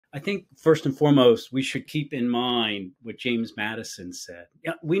I think first and foremost, we should keep in mind what James Madison said.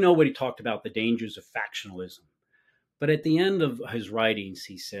 Yeah, we know what he talked about, the dangers of factionalism. But at the end of his writings,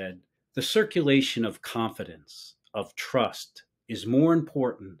 he said, the circulation of confidence, of trust, is more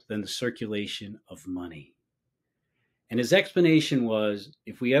important than the circulation of money. And his explanation was,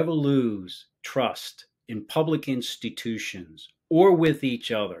 if we ever lose trust in public institutions or with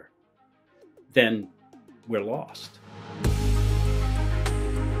each other, then we're lost.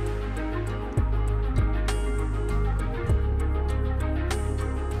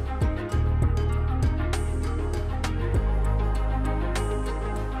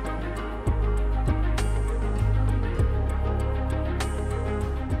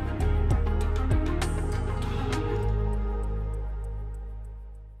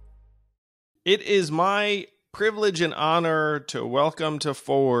 It is my privilege and honor to welcome to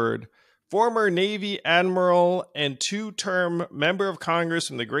Forward former Navy Admiral and two-term member of Congress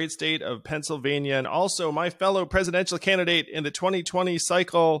from the great state of Pennsylvania, and also my fellow presidential candidate in the 2020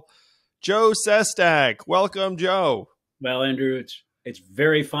 cycle, Joe Sestak. Welcome, Joe. Well, Andrew, it's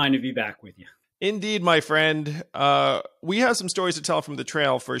very fine to be back with you. Indeed, my friend. We have some stories to tell from the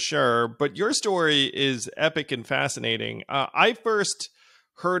trail for sure, but your story is epic and fascinating. I first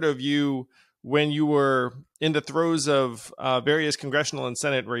heard of you when you were in the throes of various congressional and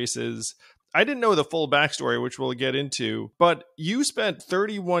Senate races. I didn't know the full backstory, which we'll get into, but you spent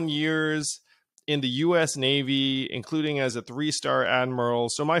 31 years in the U.S. Navy, including as a 3-star admiral.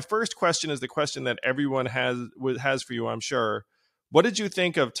 So my first question is the question that everyone has for you, I'm sure. What did you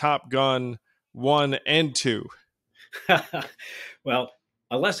think of Top Gun 1 and 2? Well,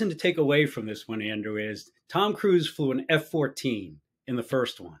 a lesson to take away from this one, Andrew, is Tom Cruise flew an F-14 in the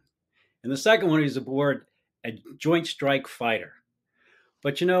first one. In the second one, he's aboard a Joint Strike Fighter.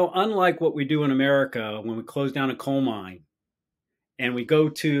 But, unlike what we do in America when we close down a coal mine and we go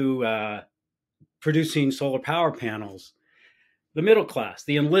to producing solar power panels, the middle class,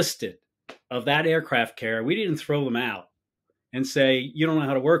 the enlisted of that aircraft carrier, we didn't throw them out and say, you don't know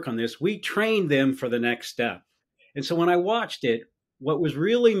how to work on this. We trained them for the next step. And so when I watched it, what was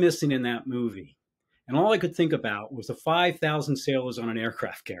really missing in that movie, and all I could think about, was the 5,000 sailors on an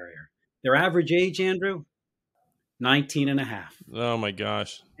aircraft carrier. Their average age, Andrew, 19 and a half. Oh, my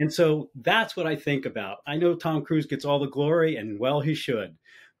gosh. And so that's what I think about. I know Tom Cruise gets all the glory, and well, he should.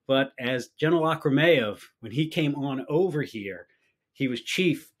 But as General Akrameyev, when he came on over here, he was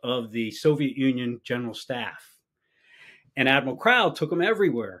chief of the Soviet Union General Staff. And Admiral Crowd took him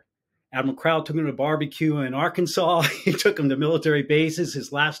everywhere. Admiral Crowd took him to a barbecue in Arkansas. He took him to military bases.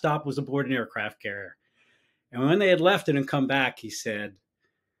 His last stop was aboard an aircraft carrier. And when they had left it and come back, he said,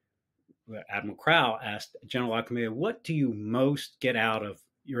 Admiral Crowell asked General Akrameyev, what do you most get out of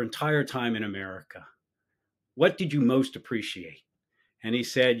your entire time in America? What did you most appreciate? And he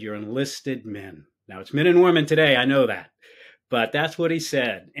said, your enlisted men. Now, it's men and women today, I know that. But that's what he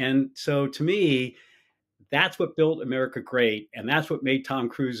said. And so to me, that's what built America great. And that's what made Tom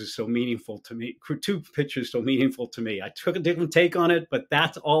Cruise so meaningful to me. Two pictures so meaningful to me. I took a different take on it, but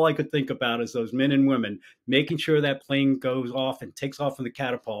that's all I could think about is those men and women making sure that plane goes off and takes off in the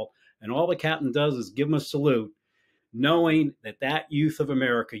catapult. And all the captain does is give him a salute, knowing that that youth of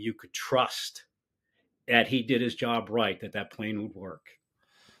America, you could trust that he did his job right, that that plane would work.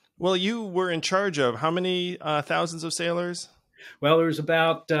 Well, you were in charge of how many thousands of sailors? Well, there was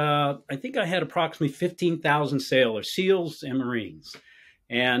about, I think I had approximately 15,000 sailors, SEALs and Marines.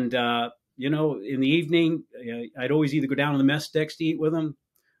 And, in the evening, I'd always either go down to the mess decks to eat with them,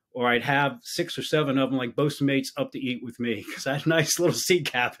 or I'd have 6 or 7 of them, like bosun mates, up to eat with me because I had a nice little sea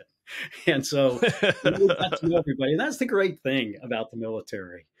cabin. And so got to know everybody. And that's the great thing about the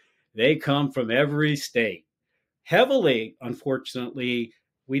military. They come from every state. Heavily, unfortunately,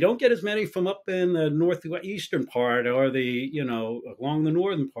 we don't get as many from up in the northeastern part or along the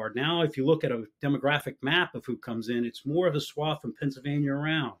northern part. Now, if you look at a demographic map of who comes in, it's more of a swath from Pennsylvania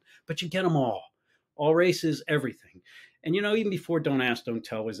around. But you get them all races, everything. And, even before Don't Ask, Don't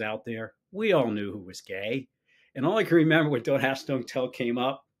Tell was out there, we all knew who was gay. And all I can remember when Don't Ask, Don't Tell came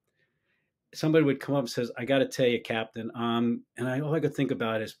up, somebody would come up and says, I got to tell you, Captain. And all I could think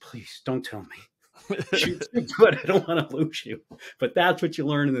about is, please don't tell me. You're too good. I don't want to lose you. But that's what you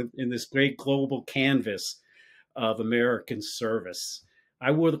learn in this great global canvas of American service.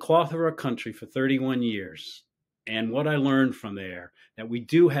 I wore the cloth of our country for 31 years. And what I learned from there, that we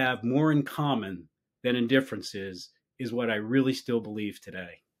do have more in common than in differences, is what I really still believe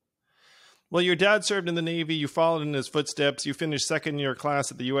today. Well, your dad served in the Navy. You followed in his footsteps. You finished second in your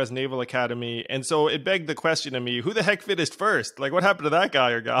class at the U.S. Naval Academy. And so it begged the question to me, who the heck finished first? Like, what happened to that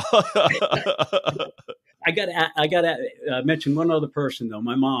guy or gal? I got to mention one other person though.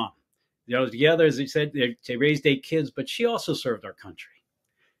 My mom. You know, together, as he said, they raised 8 kids, but she also served our country.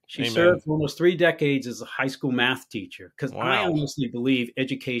 She Amen. served for almost 3 decades as a high school math teacher because I Wow. honestly believe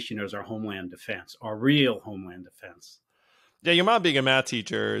education is our homeland defense, our real homeland defense. Yeah, your mom being a math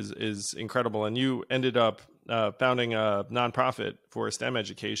teacher is incredible, and you ended up founding a nonprofit for STEM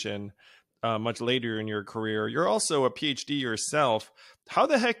education much later in your career. You're also a PhD yourself. How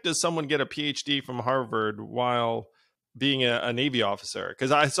the heck does someone get a PhD from Harvard while being a Navy officer?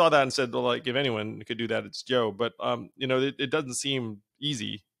 Because I saw that and said, well, like, if anyone could do that, it's Joe. But it doesn't seem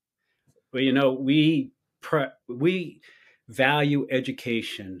easy. But we value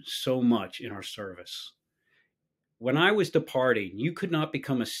education so much in our service. When I was departing, you could not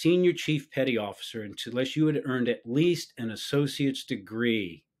become a senior chief petty officer unless you had earned at least an associate's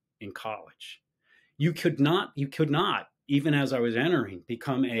degree in college. You could not, even as I was entering,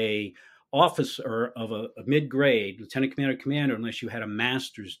 become a officer of a mid-grade lieutenant commander unless you had a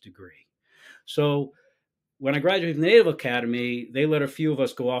master's degree. So when I graduated from the Naval Academy, they let a few of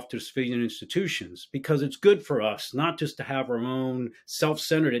us go off to civilian institutions because it's good for us not just to have our own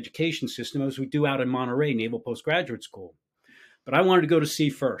self-centered education system as we do out in Monterey Naval Postgraduate School, but I wanted to go to sea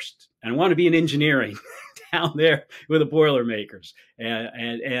first, and I wanted to be in engineering down there with the Boilermakers,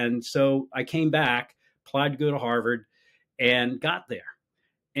 and so I came back, applied to go to Harvard, and got there,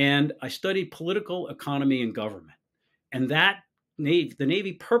 and I studied political economy and government, and the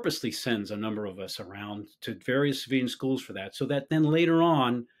Navy purposely sends a number of us around to various civilian schools for that, so that then later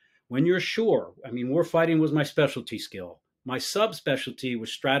on, when you're sure, I mean, warfighting was my specialty skill. My subspecialty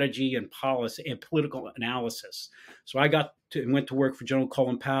was strategy and policy and political analysis. So I went to work for General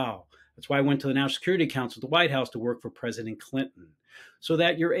Colin Powell. That's why I went to the National Security Council at the White House to work for President Clinton, so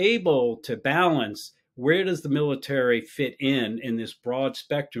that you're able to balance where does the military fit in this broad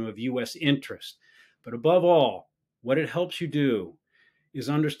spectrum of U.S. interest. But above all, what it helps you do is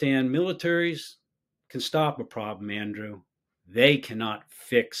understand militaries can stop a problem, Andrew. They cannot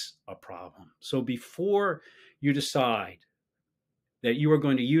fix a problem. So before you decide that you are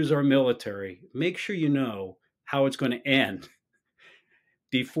going to use our military, make sure you know how it's going to end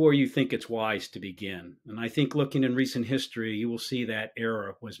before you think it's wise to begin. And I think looking in recent history, you will see that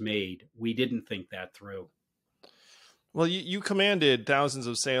error was made. We didn't think that through. Well, you commanded thousands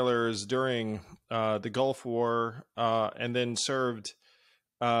of sailors during the Gulf War, and then served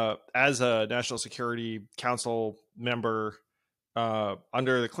as a National Security Council member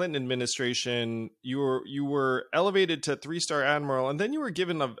under the Clinton administration. You were elevated to 3-star admiral, and then you were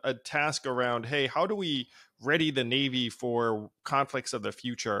given a task around, hey, how do we ready the Navy for conflicts of the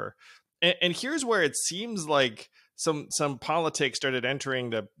future? And here's where it seems like some politics started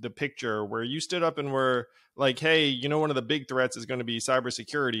entering the picture, where you stood up and were like, hey, one of the big threats is going to be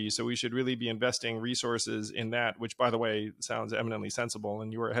cybersecurity, so we should really be investing resources in that, which, by the way, sounds eminently sensible.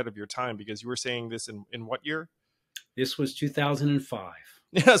 And you were ahead of your time, because you were saying this in what year? This was 2005.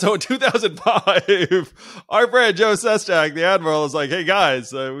 Yeah, so in 2005, our friend Joe Sestak, the admiral, is like, hey,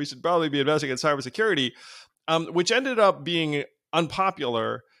 guys, we should probably be investing in cybersecurity, which ended up being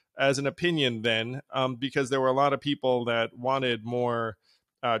unpopular as an opinion then, because there were a lot of people that wanted more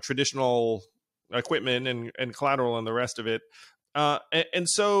traditional equipment and collateral and the rest of it. And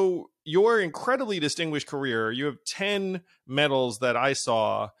so your incredibly distinguished career, you have 10 medals that I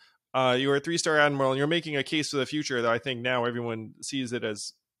saw. You were a 3-star admiral, and you're making a case for the future that I think now everyone sees it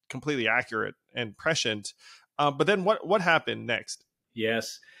as completely accurate and prescient. But then what happened next?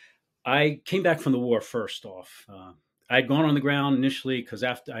 Yes. I came back from the war first off. I'd gone on the ground initially because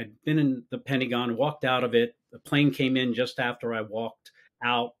after I'd been in the Pentagon, walked out of it. The plane came in just after I walked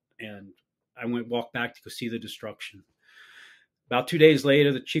out, and I walked back to go see the destruction. About 2 days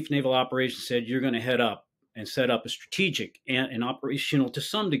later, the chief of naval operations said, you're going to head up and set up a strategic and operational, to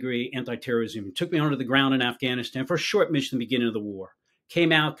some degree, anti-terrorism. He took me onto the ground in Afghanistan for a short mission at the beginning of the war.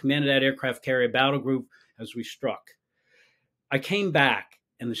 Came out, commanded that aircraft carrier battle group as we struck. I came back,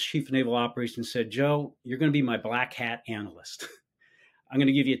 and the chief of naval operations said, Joe, you're going to be my black hat analyst. I'm going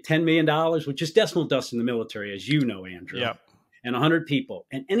to give you $10 million, which is decimal dust in the military, as you know, Andrew. Yeah. And 100 people.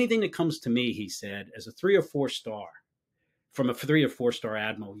 And anything that comes to me, he said, as a 3 or 4 star, from a 3 or 4 star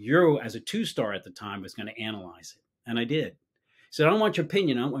admiral, you as a 2-star at the time was going to analyze it. And I did. He said, I don't want your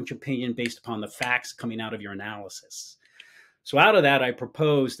opinion. I want your opinion based upon the facts coming out of your analysis. So out of that, I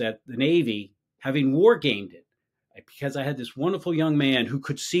proposed that the Navy, having war gamed it, because I had this wonderful young man who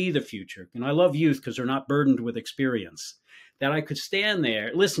could see the future, and I love youth because they're not burdened with experience, that I could stand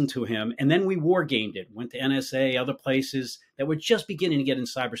there, listen to him, and then we war gamed it, went to NSA, other places that were just beginning to get in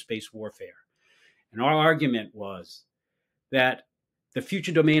cyberspace warfare. And our argument was that the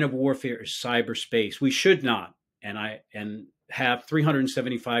future domain of warfare is cyberspace. We should not, and have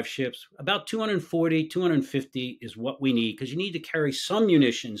 375 ships. About 240, 250 is what we need, because you need to carry some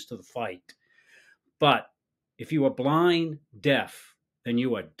munitions to the fight. But if you are blind, deaf, then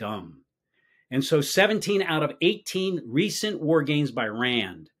you are dumb. And so 17 out of 18 recent war games by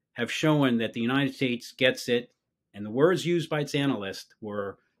RAND have shown that the United States gets it, and the words used by its analyst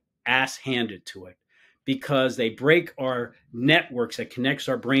were ass handed to it, because they break our networks that connects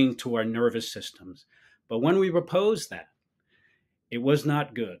our brain to our nervous systems. But when we proposed that, it was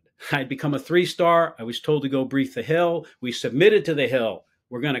not good. I'd become a 3-star. I was told to go brief the Hill. We submitted to the Hill.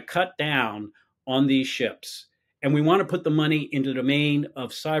 We're going to cut down on these ships. And we want to put the money into the domain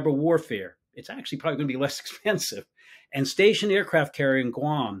of cyber warfare. It's actually probably going to be less expensive. And station aircraft carrier in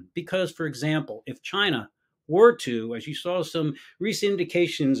Guam. Because, for example, if China were to, as you saw some recent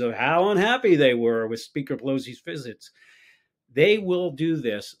indications of how unhappy they were with Speaker Pelosi's visits, they will do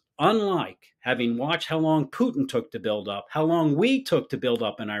this, unlike having watched how long Putin took to build up, how long we took to build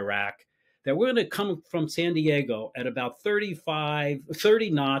up in Iraq, that we're going to come from San Diego at about 30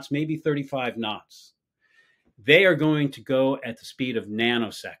 knots, maybe 35 knots. They are going to go at the speed of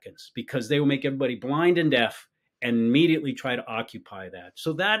nanoseconds, because they will make everybody blind and deaf and immediately try to occupy that.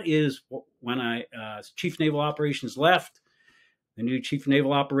 So that is when Chief Naval Operations left, the new Chief of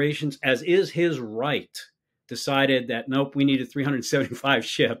Naval Operations, as is his right, decided that, nope, we needed 375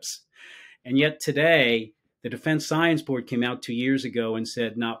 ships. And yet today, the Defense Science Board came out 2 years ago and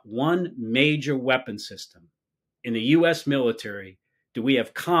said not one major weapon system in the U.S. military do we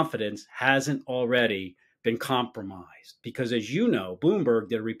have confidence hasn't already been compromised. Because as you know, Bloomberg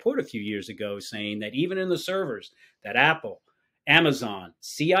did a report a few years ago saying that even in the servers that Apple, Amazon,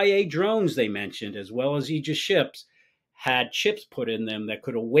 CIA drones they mentioned, as well as Aegis ships, had chips put in them that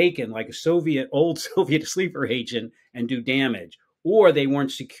could awaken like a old Soviet sleeper agent and do damage, or they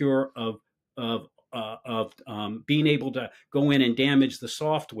weren't secure of being able to go in and damage the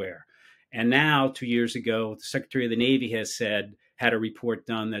software. And now, 2 years ago, the Secretary of the Navy had a report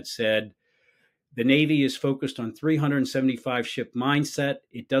done that said the Navy is focused on 375 ship mindset.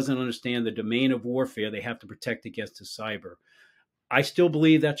 It doesn't understand the domain of warfare they have to protect against the cyber. I still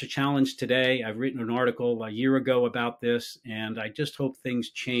believe that's a challenge today. I've written an article a year ago about this, and I just hope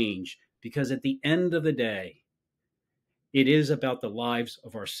things change, because at the end of the day, it is about the lives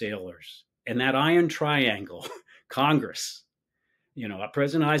of our sailors. And that iron triangle, Congress,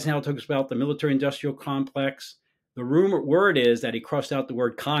 President Eisenhower talks about the military-industrial complex. The word is that he crossed out the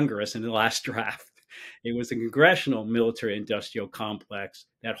word Congress in the last draft. It was a congressional military-industrial complex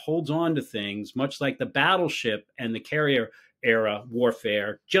that holds on to things, much like the battleship and the carrier era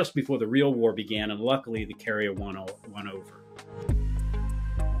warfare, just before the real war began, and luckily the carrier won over.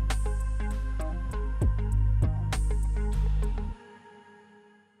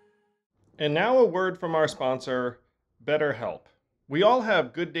 And now a word from our sponsor, BetterHelp. We all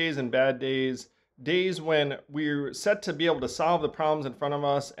have good days and bad days, days when we're set to be able to solve the problems in front of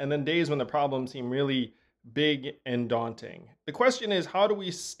us, and then days when the problems seem really big and daunting. The question is, how do we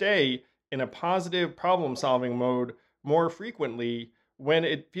stay in a positive problem-solving mode more frequently when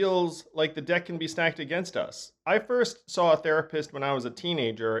it feels like the deck can be stacked against us? I first saw a therapist when I was a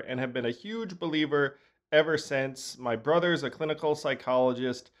teenager and have been a huge believer ever since. My brother's a clinical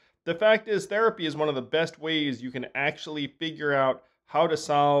psychologist. The fact is, therapy is one of the best ways you can actually figure out how to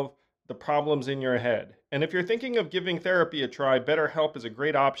solve the problems in your head. And if you're thinking of giving therapy a try, BetterHelp is a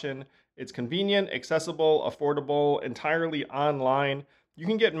great option. It's convenient, accessible, affordable, entirely online. You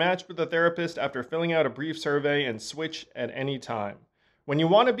can get matched with a therapist after filling out a brief survey and switch at any time. When you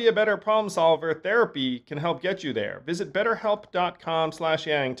want to be a better problem solver, therapy can help get you there. Visit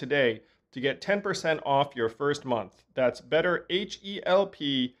betterhelp.com/yang today to get 10% off your first month. That's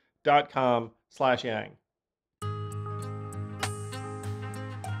betterhelp.com/yang.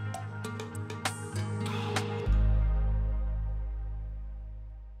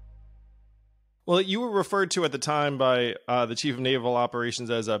 Well, you were referred to at the time by the Chief of Naval Operations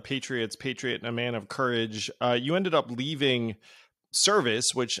as a patriot and a man of courage. You ended up leaving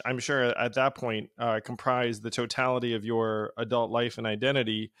service, which I'm sure at that point comprised the totality of your adult life and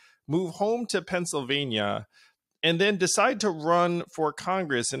identity, move home to Pennsylvania, and then decide to run for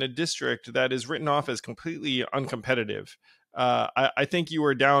Congress in a district that is written off as completely uncompetitive. I think you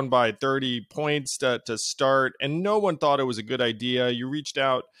were down by 30 points to start, and no one thought it was a good idea. You reached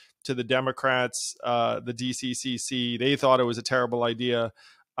out to the Democrats, the DCCC. They thought it was a terrible idea.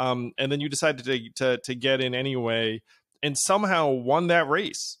 And then you decided to get in anyway and somehow won that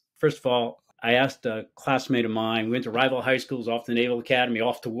race. First of all, I asked a classmate of mine, we went to rival high schools, off the Naval Academy,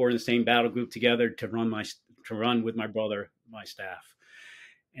 off to war in the same battle group together, to run with my brother, my staff.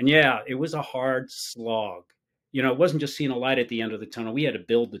 And yeah, it was a hard slog. It wasn't just seeing a light at the end of the tunnel. We had to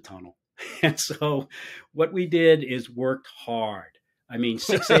build the tunnel. And so what we did is worked hard. I mean,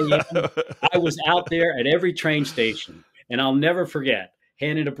 6 a.m., I was out there at every train station. And I'll never forget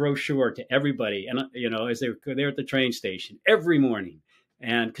handing a brochure to everybody. And, as they were there at the train station every morning.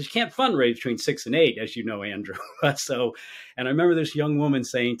 And because you can't fundraise between 6 and 8, as you know, Andrew. So, and I remember this young woman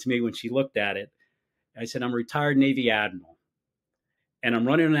saying to me when she looked at it, I said, I'm a retired Navy admiral. And I'm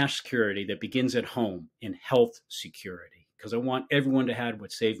running a national security that begins at home in health security because I want everyone to have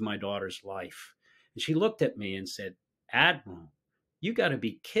what saved my daughter's life. And she looked at me and said, Admiral, you got to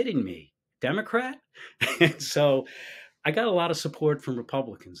be kidding me. Democrat? And so I got a lot of support from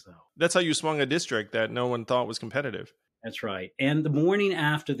Republicans, though. That's how you swung a district that no one thought was competitive. That's right. And the morning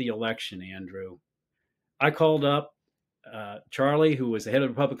after the election, Andrew, I called up Charlie, who was the head of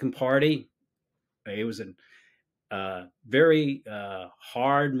the Republican Party. He was an very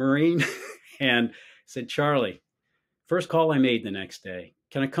hard Marine, and said, Charlie, first call I made the next day,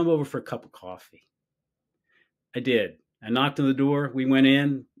 can I come over for a cup of coffee? I did. I knocked on the door. We went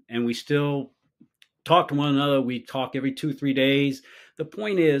in, and we still talked to one another. We talk every 2-3 days. The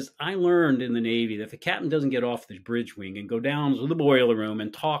point is, I learned in the Navy that if the captain doesn't get off the bridge wing and go down to the boiler room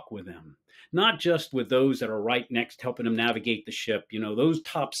and talk with them, not just with those that are right next, helping them navigate the ship, those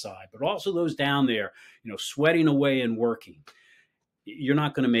topside, but also those down there, sweating away and working, you're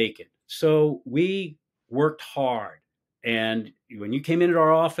not going to make it. So we worked hard. And when you came into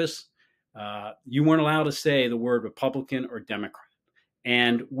our office, you weren't allowed to say the word Republican or Democrat.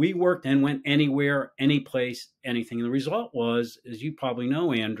 And we worked and went anywhere, any place, anything. And the result was, as you probably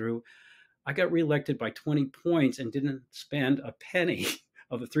know, Andrew, I got reelected by 20 points and didn't spend a penny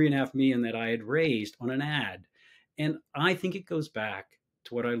of the $3.5 million that I had raised on an ad. And I think it goes back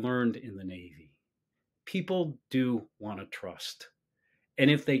to what I learned in the Navy. People do want to trust.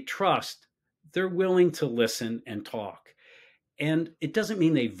 And if they trust, they're willing to listen and talk. And it doesn't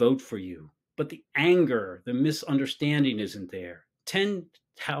mean they vote for you, but the anger, the misunderstanding isn't there. 10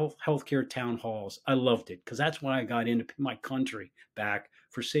 healthcare town halls. I loved it because that's why I got into my country back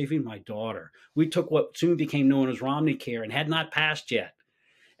for saving my daughter. We took what soon became known as Romney Care and had not passed yet.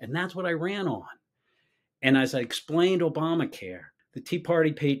 And that's what I ran on. And as I explained Obamacare, the Tea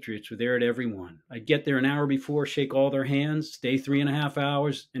Party patriots were there at every one. I'd get there an hour before, shake all their hands, stay 3.5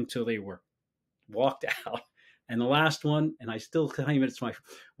 hours until they were walked out. And the last one, and I still claim it's one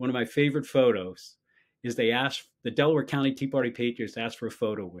of my favorite photos, is they asked, the Delaware County Tea Party patriots asked for a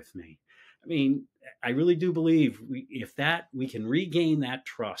photo with me. I mean, I really do believe we can regain that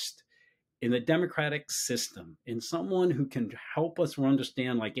trust in the democratic system, in someone who can help us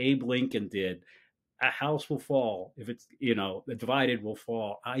understand, like Abe Lincoln did, a house will fall if it's, the divided will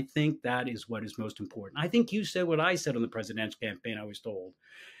fall. I think that is what is most important. I think you said what I said on the presidential campaign, I was told.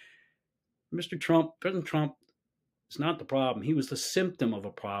 President Trump is not the problem. He was the symptom of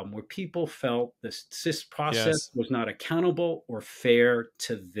a problem where people felt this process was not accountable or fair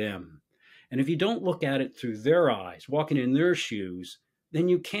to them. And if you don't look at it through their eyes, walking in their shoes, then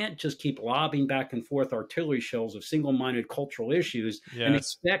you can't just keep lobbing back and forth artillery shells of single-minded cultural issues and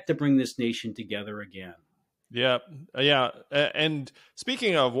expect to bring this nation together again. Yeah. And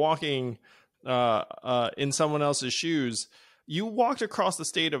speaking of walking in someone else's shoes, you walked across the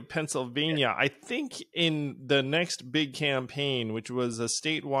state of Pennsylvania, I think in the next big campaign, which was a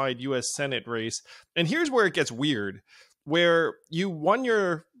statewide U.S. Senate race. And here's where it gets weird, where you won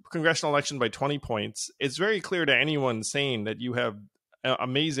your congressional election by 20 points. It's very clear to anyone sane that you have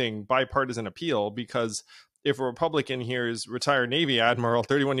amazing bipartisan appeal, because if a Republican here is retired Navy admiral,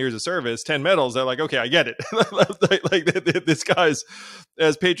 31 years of service, 10 medals, they're like, okay, I get it. like this guy's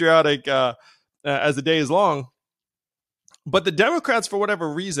as patriotic as the day is long. But the Democrats, for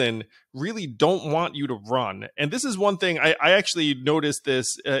whatever reason, really don't want you to run. And this is one thing I actually noticed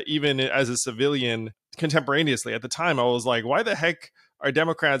this even as a civilian contemporaneously. At the time, I was like, why the heck are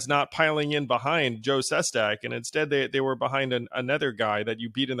Democrats not piling in behind Joe Sestak? And instead, they were behind another guy that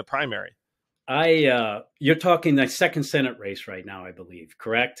you beat in the primary. You're talking the second Senate race right now, I believe,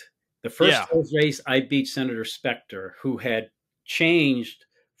 correct? The first race, I beat Senator Specter, who had changed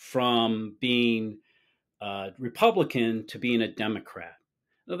from being Republican to being a Democrat.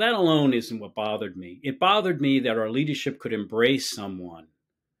 Now, that alone isn't what bothered me. It bothered me that our leadership could embrace someone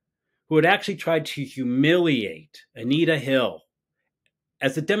who had actually tried to humiliate Anita Hill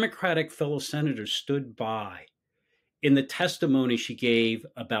as the Democratic fellow senators stood by in the testimony she gave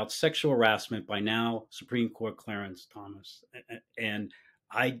about sexual harassment by now Supreme Court Clarence Thomas. And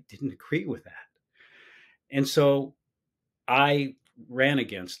I didn't agree with that. And so I ran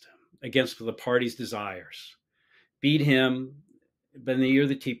against him, against the party's desires, beat him but in the year of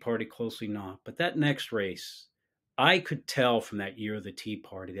the Tea Party, closely not. But that next race, I could tell from that year of the Tea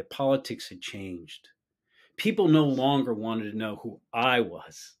Party that politics had changed. People no longer wanted to know who I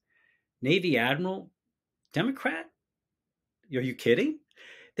was. Navy Admiral, Democrat? Are you kidding?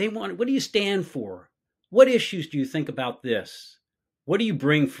 They wanted, what do you stand for? What issues do you think about this? What do you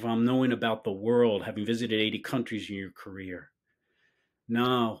bring from knowing about the world, having visited 80 countries in your career?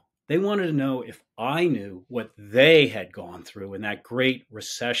 No, they wanted to know if I knew what they had gone through in that great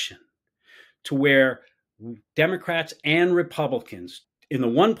recession, to where Democrats and Republicans, in the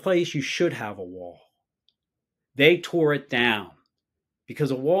one place you should have a wall, they tore it down,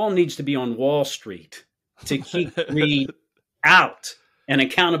 because a wall needs to be on Wall Street to keep greed out and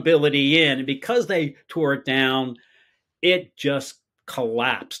accountability in. And because they tore it down, it just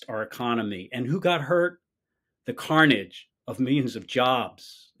collapsed our economy. And who got hurt? The carnage of millions of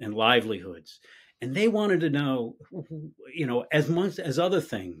jobs and livelihoods. And they wanted to know, as much as other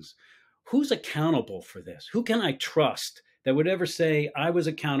things, who's accountable for this? Who can I trust that would ever say I was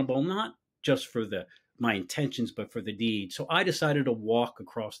accountable, not just for my intentions, but for the deed? So I decided to walk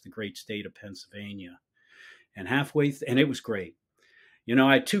across the great state of Pennsylvania. And and it was great.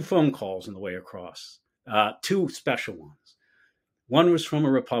 I had 2 phone calls on the way across, 2 special ones. One was from a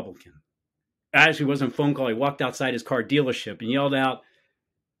Republican. Actually, it wasn't a phone call. He walked outside his car dealership and yelled out,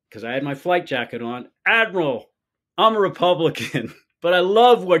 because I had my flight jacket on, "Admiral, I'm a Republican, but I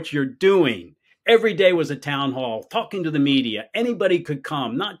love what you're doing." Every day was a town hall, talking to the media. Anybody could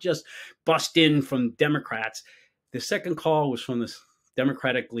come, not just bust in from Democrats. The second call was from the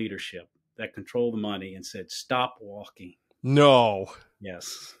Democratic leadership that controlled the money and said, "Stop walking." No.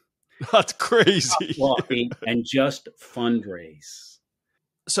 Yes. That's crazy. Stop walking and just fundraise.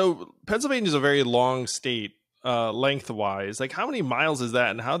 So Pennsylvania is a very long state, lengthwise. Like, how many miles is that,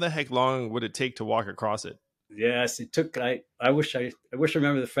 and how the heck long would it take to walk across it? Yes, it took. I wish I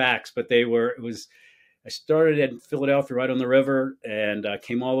remember the facts, but I started in Philadelphia, right on the river, and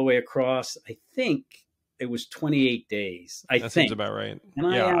came all the way across. I think it was 28 days. That seems about right. And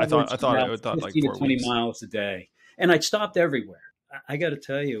I thought it would like 50 4 to 20 weeks. miles a day, and I'd stopped everywhere. I got to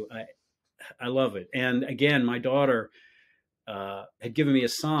tell you, I love it. And again, my daughter had given me a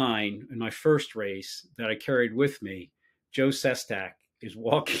sign in my first race that I carried with me. Joe Sestak is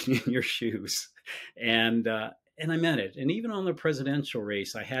walking in your shoes, and I meant it. And even on the presidential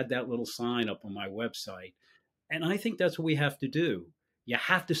race, I had that little sign up on my website. And I think that's what we have to do. You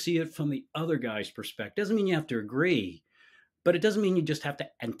have to see it from the other guy's perspective. Doesn't mean you have to agree, but it doesn't mean you just have to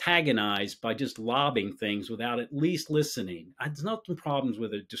antagonize by just lobbing things without at least listening. There's not some problems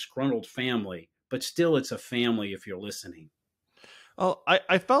with a disgruntled family, but still it's a family if you're listening. Well,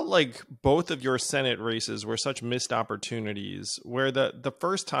 I felt like both of your Senate races were such missed opportunities, where the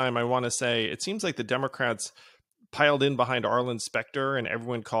first time, I want to say, it seems like the Democrats piled in behind Arlen Specter, and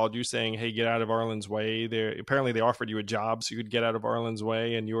everyone called you saying, "Hey, get out of Arlen's way." Apparently they offered you a job so you could get out of Arlen's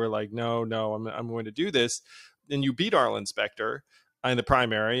way, and you were like, no, I'm going to do this. And you beat Arlen Specter in the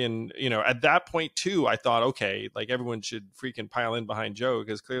primary. And, at that point too, I thought, okay, like, everyone should freaking pile in behind Joe,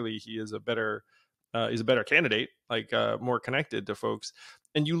 because clearly he is he's a better candidate, like, more connected to folks.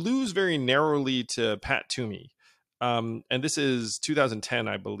 And you lose very narrowly to Pat Toomey. And this is 2010,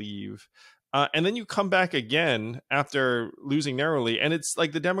 I believe. And then you come back again after losing narrowly, and it's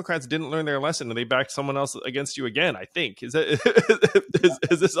like the Democrats didn't learn their lesson, and they backed someone else against you again, I think. Is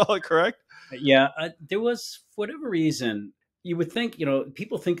this all correct? Yeah, there was, for whatever reason, you would think,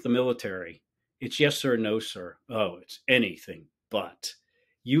 people think the military, it's yes sir, no sir. Oh, it's anything but.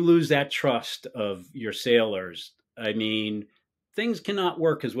 You lose that trust of your sailors. I mean, things cannot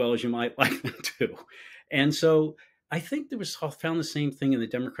work as well as you might like them to. And so I think I found the same thing in the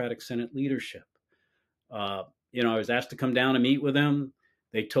Democratic Senate leadership. I was asked to come down and meet with them.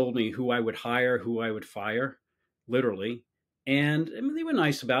 They told me who I would hire, who I would fire, literally. And I mean, they were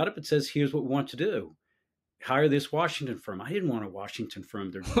nice about it, but says, "Here's what we want to do. Hire this Washington firm." I didn't want a Washington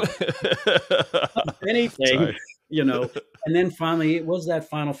firm to do anything, And then finally, it was that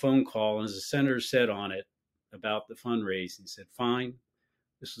final phone call. And as the senator said on it about the fundraising, he said, "Fine,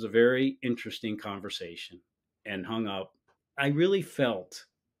 this was a very interesting conversation," and hung up. I really felt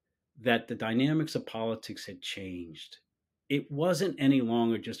that the dynamics of politics had changed. It wasn't any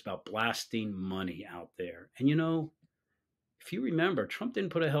longer just about blasting money out there. And if you remember, Trump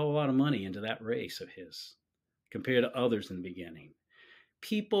didn't put a hell of a lot of money into that race of his compared to others in the beginning.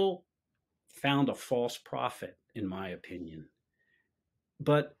 People found a false prophet, in my opinion.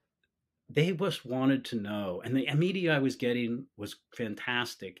 But they just wanted to know. And the media I was getting was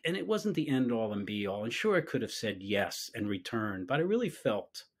fantastic. And it wasn't the end all and be all. And sure, I could have said yes and returned. But I really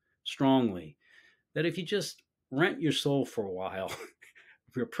felt strongly that if you just rent your soul for a while,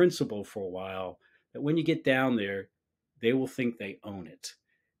 your principal for a while, that when you get down there, they will think they own it.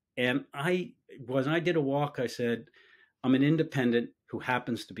 And when I did a walk, I said, I'm an independent who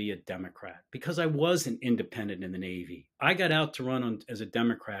happens to be a Democrat because I was an independent in the Navy. I got out to run as a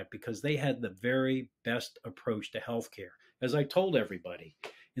Democrat because they had the very best approach to healthcare. As I told everybody,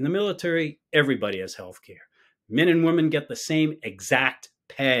 in the military, everybody has healthcare. Men and women get the same exact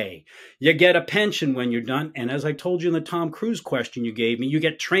pay. You get a pension when you're done. And as I told you in the Tom Cruise question you gave me, you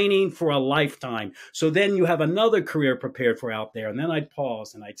get training for a lifetime. So then you have another career prepared for out there. And then I'd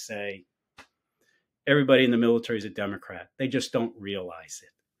pause and I'd say, everybody in the military is a Democrat. They just don't realize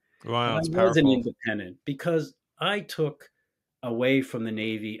it. Wow, But I it's was an powerful. independent because I took away from the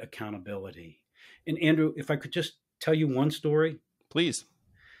Navy accountability. And Andrew, if I could just tell you one story. Please.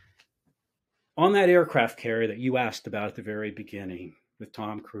 On that aircraft carrier that you asked about at the very beginning with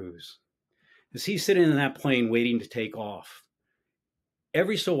Tom Cruise, as he's sitting in that plane waiting to take off,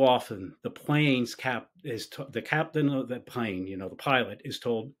 every so often the the captain of the plane, the pilot, is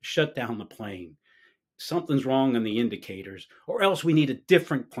told, shut down the plane. Something's wrong on the indicators, or else we need a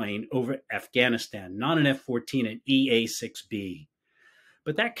different plane over Afghanistan, not an F-14, an EA-6B.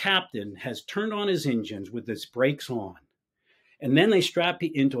 But that captain has turned on his engines with his brakes on, and then they strap you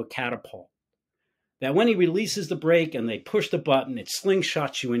into a catapult. That when he releases the brake and they push the button, it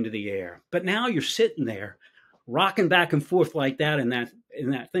slingshots you into the air. But now you're sitting there rocking back and forth like that in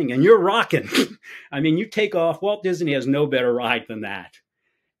that thing, and you're rocking. I mean, you take off. Walt Disney has no better ride than that.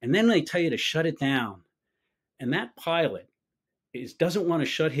 And then they tell you to shut it down. And that pilot doesn't want to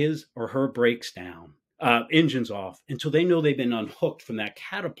shut his or her brakes down, engines off, until they know they've been unhooked from that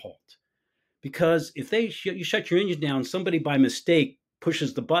catapult. Because if you shut your engine down, somebody by mistake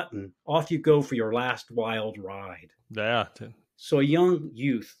pushes the button, off you go for your last wild ride. Yeah. So a young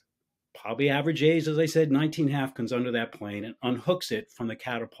youth, probably average age, as I said, 19.5, comes under that plane and unhooks it from the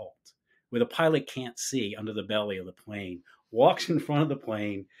catapult, where the pilot can't see under the belly of the plane, walks in front of the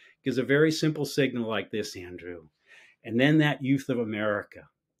plane, gives a very simple signal like this, Andrew. And then that youth of America,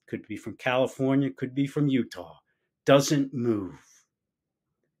 could be from California, could be from Utah, doesn't move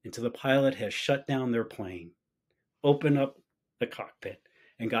until the pilot has shut down their plane, opened up the cockpit,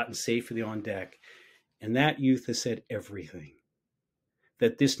 and gotten safely on deck. And that youth has said everything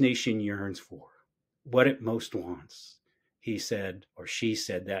that this nation yearns for, what it most wants. He said, or she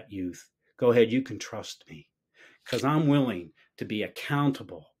said, that youth, go ahead, you can trust me, because I'm willing to be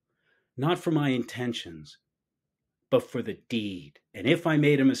accountable, not for my intentions, but for the deed. And if I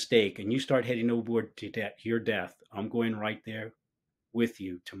made a mistake and you start heading over to your death, I'm going right there with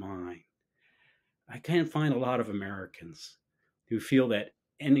you to mine. I can't find a lot of Americans who feel that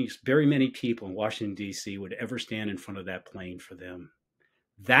very many people in Washington, D.C. would ever stand in front of that plane for them.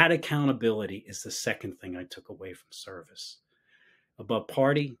 That accountability is the second thing I took away from service. Above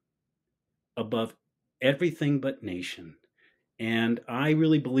party, above everything but nation. And I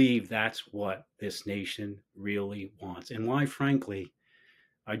really believe that's what this nation really wants, and why, frankly,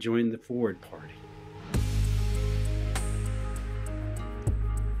 I joined the Forward Party.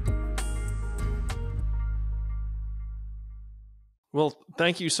 Well,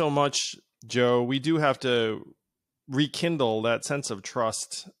 thank you so much, Joe. We do have to rekindle that sense of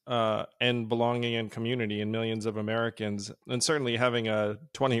trust and belonging and community in millions of Americans. And certainly having a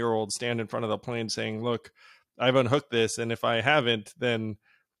 20-year-old stand in front of the plane saying, look, I've unhooked this, and if I haven't, then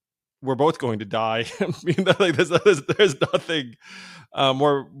we're both going to die. Like there's nothing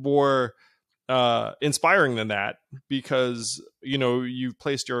more inspiring than that, because you've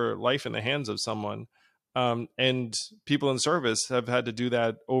placed your life in the hands of someone, and people in service have had to do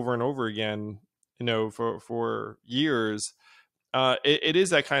that over and over again, for years. It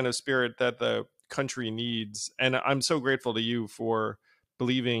is that kind of spirit that the country needs, and I'm so grateful to you for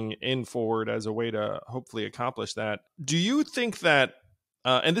believing in Forward as a way to hopefully accomplish that. Do you think that,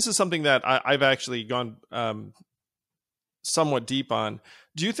 and this is something that I've actually gone somewhat deep on,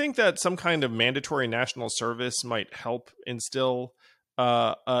 do you think that some kind of mandatory national service might help instill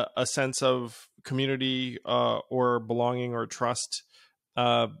a sense of community or belonging or trust?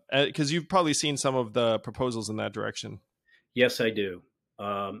 Because you've probably seen some of the proposals in that direction. Yes, I do.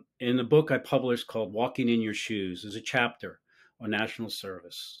 In the book I published called Walking in Your Shoes, there's a chapter on national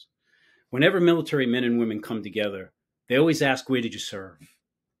service. Whenever military men and women come together, they always ask, where did you serve?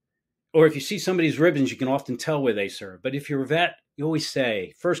 Or if you see somebody's ribbons, you can often tell where they serve. But if you're a vet, you always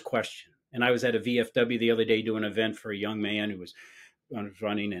say, first question. And I was at a VFW the other day doing an event for a young man who was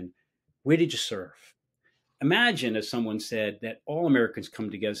running, and where did you serve? Imagine if someone said that all Americans come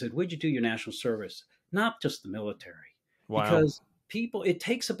together and said, where'd you do your national service? Not just the military. Wow. Because people, it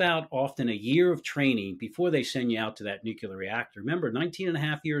takes about often a year of training before they send you out to that nuclear reactor. Remember, 19 and a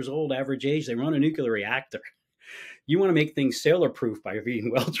half years old, average age, they run a nuclear reactor. You want to make things sailor proof by being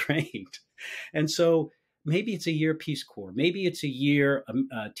well trained. And so maybe it's a year Peace Corps. Maybe it's a year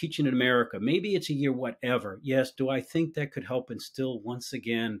teaching in America. Maybe it's a year whatever. Yes, do I think that could help instill once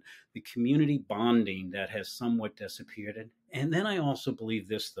again the community bonding that has somewhat disappeared? And then I also believe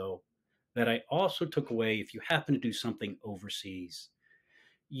this, though, that I also took away if you happen to do something overseas.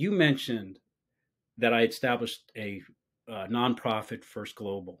 You mentioned that I established a nonprofit, First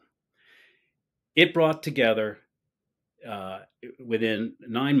Global. It brought together within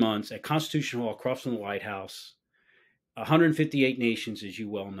 9 months at Constitution Hall across from the White House, 158 nations, as you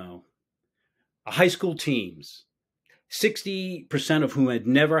well know, high school teams, 60% of whom had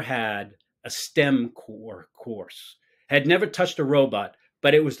never had a STEM course, had never touched a robot,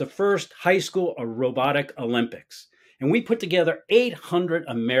 but it was the first high school robotic Olympics. And we put together 800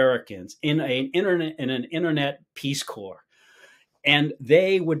 Americans in an internet Peace Corps. And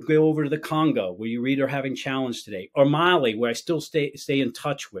they would go over to the Congo, where you read are having challenge today, or Mali, where I still stay in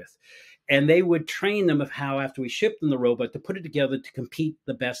touch with. And they would train them of how, after we shipped them the robot, to put it together to compete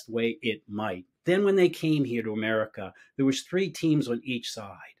the best way it might. Then when they came here to America, there was 3 teams on each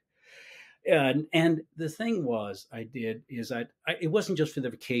side. And the thing was, it wasn't just for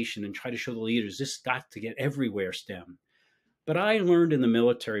the vacation and try to show the leaders, this got to get everywhere STEM. But I learned in the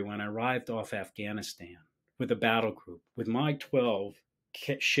military when I arrived off Afghanistan with a battle group, with my 12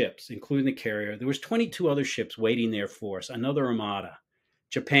 ships, including the carrier, there was 22 other ships waiting there for us, another armada.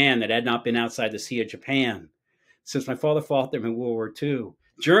 Japan, that had not been outside the Sea of Japan since my father fought them in World War II.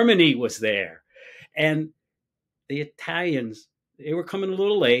 Germany was there. And the Italians, they were coming a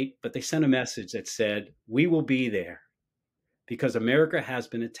little late, but they sent a message that said, we will be there because America has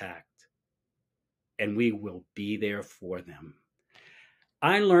been attacked and we will be there for them.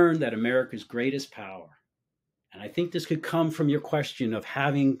 I learned that America's greatest power, and I think this could come from your question of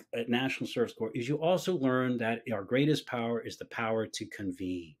having a National Service Corps, is you also learn that our greatest power is the power to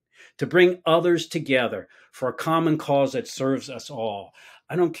convene, to bring others together for a common cause that serves us all.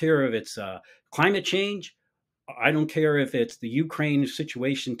 I don't care if it's climate change. I don't care if it's the Ukraine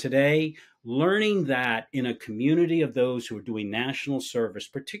situation today. Learning that in a community of those who are doing national service,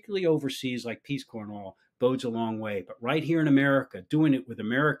 particularly overseas like Peace Corps and all, bodes a long way. But right here in America, doing it with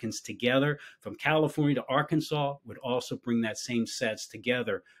Americans together from California to Arkansas would also bring that same sets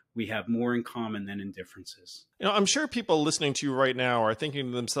together. We have more in common than in differences. You know, I'm sure people listening to you right now are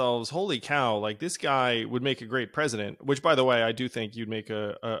thinking to themselves, holy cow, like this guy would make a great president, which, by the way, I do think you'd make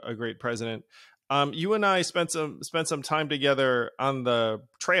a great president. You and I spent some time together on the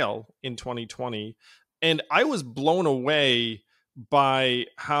trail in 2020, and I was blown away by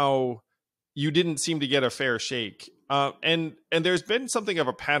how you didn't seem to get a fair shake. And there's been something of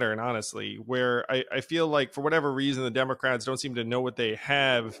a pattern, honestly, where I feel like for whatever reason, the Democrats don't seem to know what they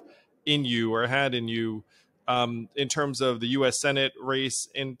have in you or had in you. In terms of the U.S. Senate race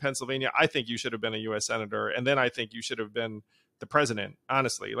in Pennsylvania, I think you should have been a U.S. Senator. And then I think you should have been the president,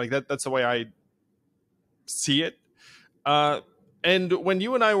 honestly. Like that's the way I see it. And when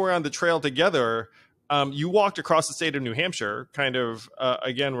you and I were on the trail together, you walked across the state of New Hampshire, kind of,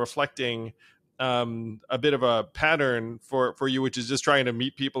 again, reflecting a bit of a pattern for you, which is just trying to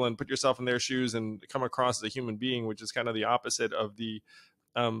meet people and put yourself in their shoes and come across as a human being, which is kind of the opposite of the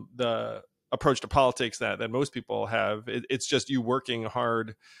approach to politics that most people have. It's just you working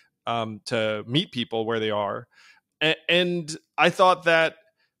hard to meet people where they are. And I thought that,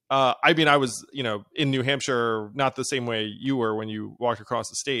 I mean, I was, in New Hampshire, not the same way you were when you walked across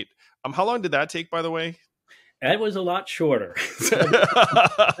the state. How long did that take, by the way? That was a lot shorter.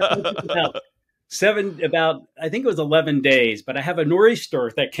 I think it was 11 days, but I have a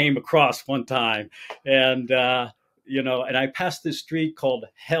nor'easter that came across one time. And, and I passed this street called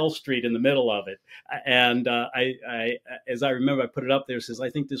Hell Street in the middle of it. And I as I remember, I put it up there, it says, I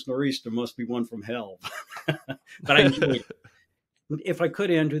think this nor'easter must be one from hell. But I enjoyed it. If I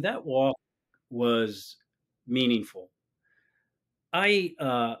could, Andrew, that walk was meaningful.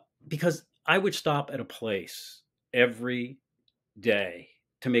 Because I would stop at a place every day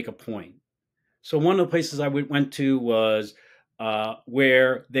to make a point. So one of the places I went to was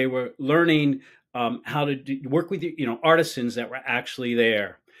where they were learning how to work with artisans that were actually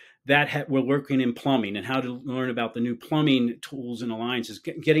there that were working in plumbing and how to learn about the new plumbing tools and alliances,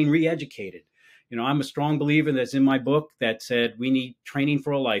 getting re-educated. I'm a strong believer that's in my book that said we need training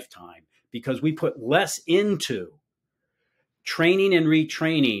for a lifetime because we put less into training and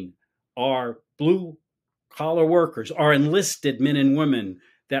retraining our blue collar workers, our enlisted men and women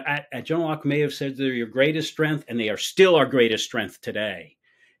that General Locke may have said they're your greatest strength, and they are still our greatest strength today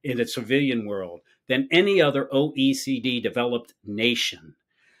in the civilian world than any other OECD developed nation.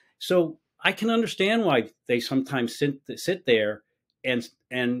 So I can understand why they sometimes sit there and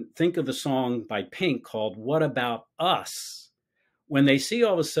think of the song by Pink called "What About Us." When they see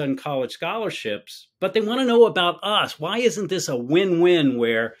all of a sudden college scholarships, but they want to know about us. Why isn't this a win-win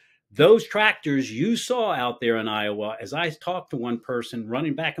where those tractors you saw out there in Iowa, as I talked to one person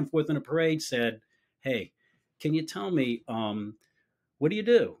running back and forth in a parade, said, "Hey, can you tell me, what do you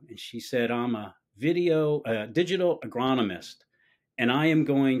do?" And she said, "I'm a digital agronomist, and I am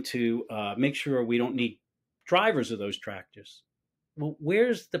going to make sure we don't need drivers of those tractors." Well,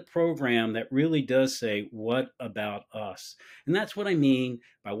 where's the program that really does say, what about us? And that's what I mean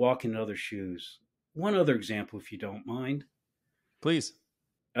by walking in other shoes. One other example, if you don't mind. Please.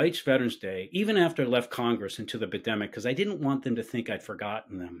 Each Veterans Day, even after I left Congress into the pandemic, because I didn't want them to think I'd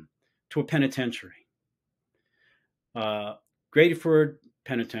forgotten them, to a penitentiary. Gradeford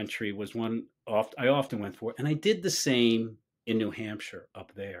Penitentiary was one I often went for, and I did the same in New Hampshire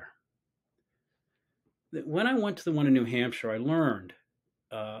up there. When I went to the one in New Hampshire, I learned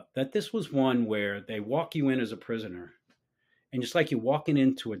that this was one where they walk you in as a prisoner, and just like you walking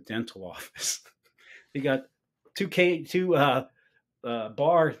into a dental office, they got two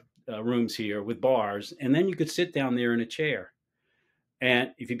bar rooms here with bars, and then you could sit down there in a chair.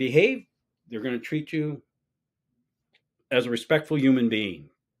 And if you behave, they're going to treat you as a respectful human being.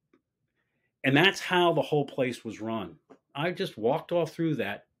 And that's how the whole place was run. I just walked all through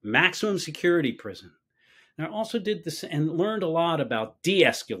that maximum security prison. And I also did this and learned a lot about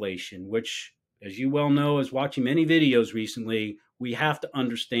de-escalation, which, as you well know, as watching many videos recently, we have to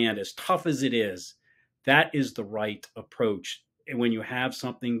understand, as tough as it is, that is the right approach. And when you have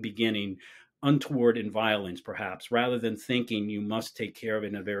something beginning untoward in violence, perhaps, rather than thinking you must take care of it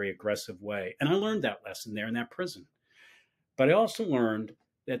in a very aggressive way. And I learned that lesson there in that prison. But I also learned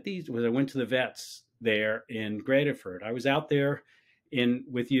that when I went to the vets there in Gradeford, I was out there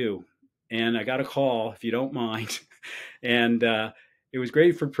with you, and I got a call, if you don't mind, and it was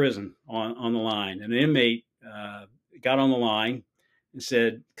Gradeford Prison on the line. And an inmate got on the line and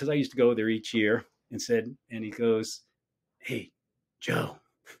said, because I used to go there each year, and he goes, "Hey, Joe,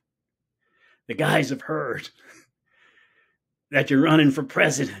 the guys have heard that you're running for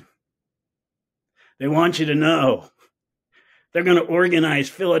president. They want you to know they're going to organize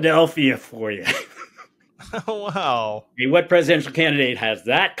Philadelphia for you." Oh, wow. Hey, what presidential candidate has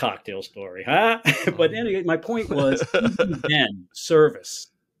that cocktail story, huh? But anyway, my point was, even then, service.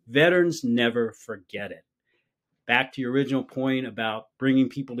 Veterans never forget it. Back to your original point about bringing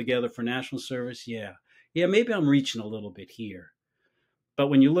people together for national service. Yeah, maybe I'm reaching a little bit here. But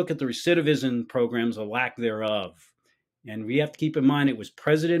when you look at the recidivism programs, or lack thereof, and we have to keep in mind it was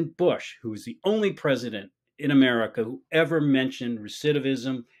President Bush who was the only president in America who ever mentioned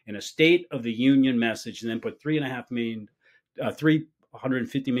recidivism in a State of the Union message, and then put $350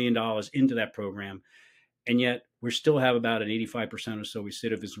 million into that program. And yet we still have about an 85% or so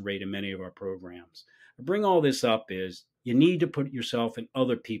recidivism rate in many of our programs. I bring all this up is you need to put yourself in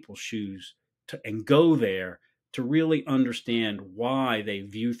other people's shoes and go there to really understand why they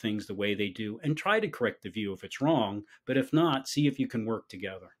view things the way they do, and try to correct the view if it's wrong. But if not, see if you can work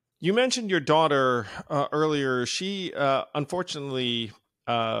together. You mentioned your daughter earlier. She unfortunately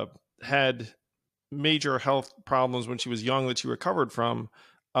had major health problems when she was young that she recovered from,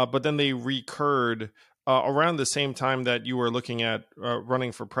 but then they recurred around the same time that you were looking at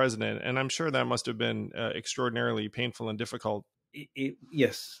running for president. And I'm sure that must have been extraordinarily painful and difficult.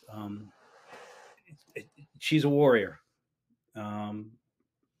 Yes. She's a warrior. There's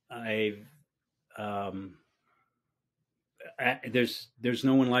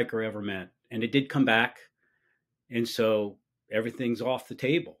no one like her ever met, and it did come back, and so everything's off the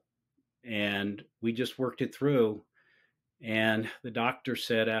table, and we just worked it through. And the doctor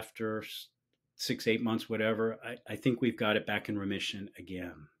said after 6-8 months, whatever, I think we've got it back in remission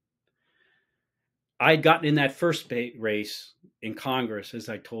again. I'd gotten in that first race in Congress, as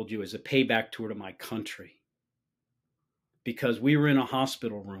I told you, as a payback tour to my country, because we were in a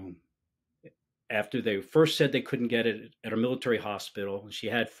hospital room after they first said they couldn't get it at a military hospital. She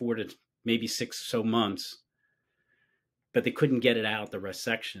had 4 to maybe 6 or so months, but they couldn't get it out, the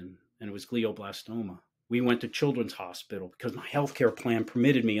resection, and it was glioblastoma. We went to Children's Hospital because my healthcare plan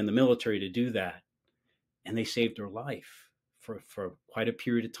permitted me in the military to do that. And they saved her life for quite a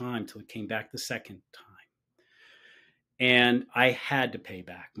period of time till it came back the second time. And I had to pay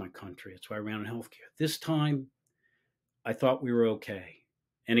back my country. That's why I ran on healthcare. This time, I thought we were okay.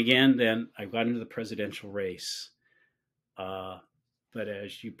 And again, then I got into the presidential race. but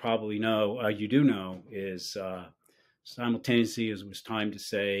as you probably know, you do know, is simultaneously as it was time to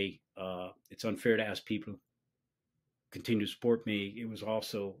say it's unfair to ask people to continue to support me. It was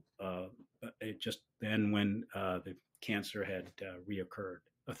also it just then when the cancer had reoccurred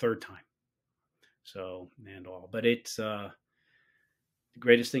a third time. So and all, but it's the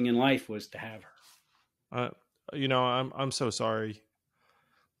greatest thing in life was to have her. I'm so sorry,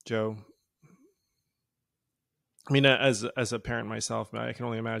 Joe. I mean, as a parent myself, I can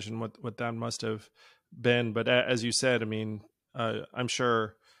only imagine what that must have been. But as you said, I mean, I'm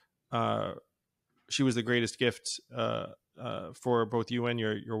sure she was the greatest gift for both you and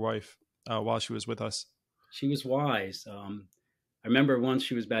your wife while she was with us. She was wise. I remember once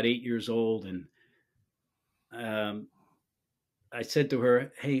she was about 8 years old, and I said to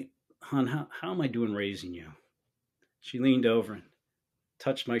her, "Hey, hon, how am I doing raising you?" She leaned over and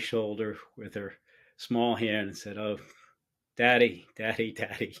touched my shoulder with her small hand and said, "Oh, daddy, daddy,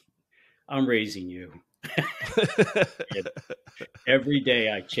 daddy, I'm raising you." Every day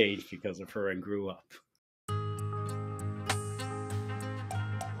I changed because of her and grew up.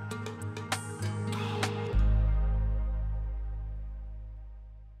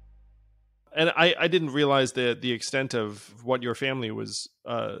 And I didn't realize the extent of what your family was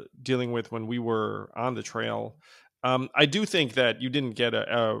dealing with when we were on the trail. I do think that you didn't get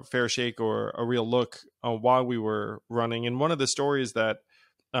a fair shake or a real look while we were running. And one of the stories that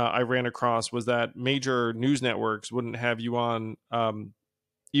I ran across was that major news networks wouldn't have you on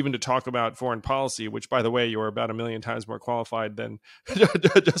even to talk about foreign policy, which, by the way, you're about a million times more qualified than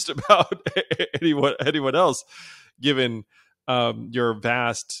just about anyone else, given your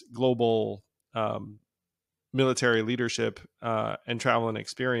vast global military leadership and travel and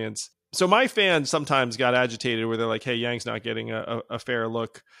experience. So my fans sometimes got agitated where they're like, "Hey, Yang's not getting a fair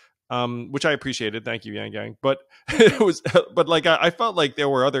look," which I appreciated. Thank you, Yang. But but like I felt like there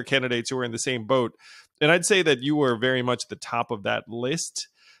were other candidates who were in the same boat, and I'd say that you were very much the top of that list.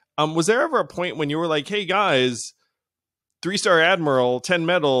 Was there ever a point when you were like, "Hey, guys, 3-star admiral, 10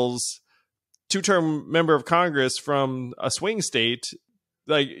 medals, 2-term member of Congress from a swing state,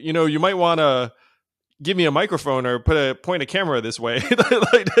 like, you might want to give me a microphone or point a camera this way"? Did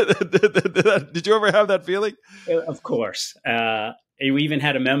you ever have that feeling? Of course. We even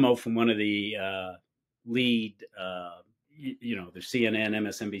had a memo from one of the lead, the CNN,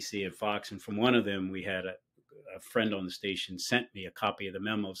 MSNBC, and Fox. And from one of them, we had a friend on the station sent me a copy of the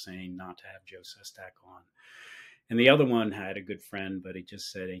memo saying not to have Joe Sestak on. And the other one had a good friend, but he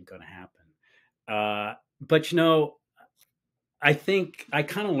just said ain't going to happen. But, I think I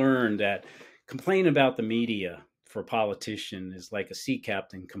kind of learned that complaining about the media for a politician is like a sea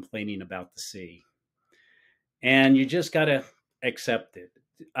captain complaining about the sea. And you just got to accept it.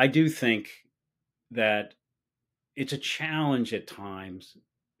 I do think that it's a challenge at times,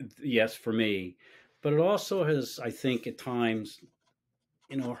 yes, for me, but it also has, I think, at times,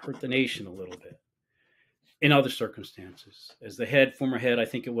 hurt the nation a little bit in other circumstances. As the former head, I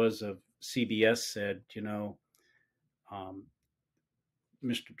think it was of CBS said,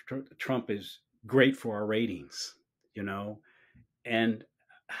 Mr. Trump is great for our ratings, and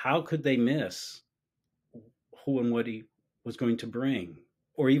how could they miss who and what he was going to bring,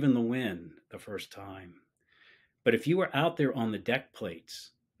 or even the win the first time? But if you were out there on the deck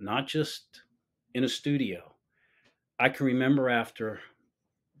plates, not just in a studio, I can remember after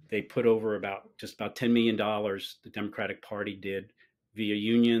they put over about $10 million, the Democratic Party did via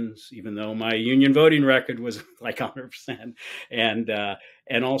unions, even though my union voting record was like 100%,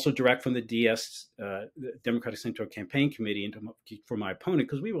 and also direct from the the Democratic Central Campaign Committee for my opponent,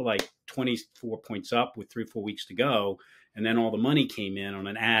 because we were like 24 points up with 3 or 4 weeks to go. And then all the money came in on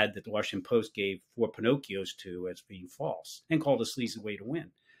an ad that the Washington Post gave 4 Pinocchios to as being false and called a sleazy way to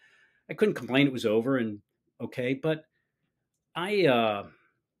win. I couldn't complain. It was over and okay, but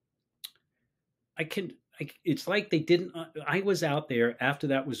it's like they didn't. I was out there after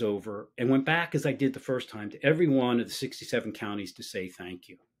that was over and went back as I did the first time to every one of the 67 counties to say thank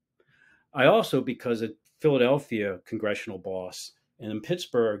you. I also, because a Philadelphia congressional boss and in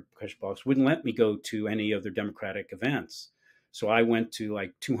Pittsburgh congressional boss wouldn't let me go to any of their Democratic events. So I went to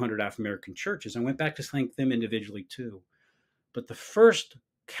like 200 African American churches. I went back to thank them individually too. But the first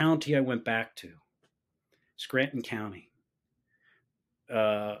county I went back to, Scranton County,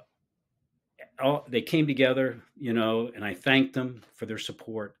 they came together, and I thanked them for their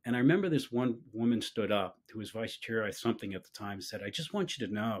support. And I remember this one woman stood up, who was vice chair of something at the time, and said, "I just want you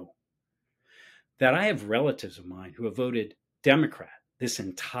to know that I have relatives of mine who have voted Democrat this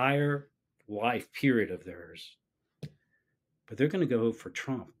entire life period of theirs, but they're going to go vote for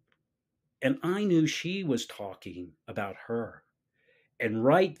Trump." And I knew she was talking about her. And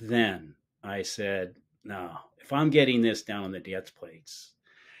right then I said, no, if I'm getting this down on the death plates,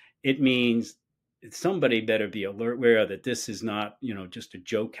 it means somebody better be alert, aware that this is not, just a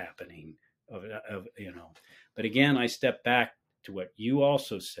joke happening but again, I step back to what you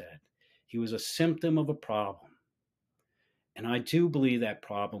also said. He was a symptom of a problem. And I do believe that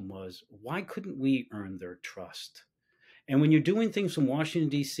problem was, why couldn't we earn their trust? And when you're doing things from Washington,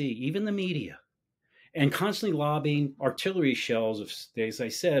 D.C., even the media, and constantly lobbying artillery shells of, as I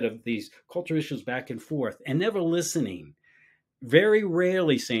said, of these culture issues back and forth, and never listening, very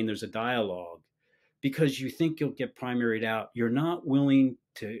rarely saying there's a dialogue because you think you'll get primaried out. You're willing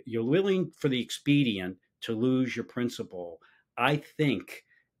for the expedient to lose your principle. I think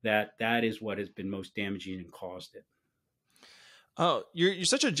that is what has been most damaging and caused it. Oh, you're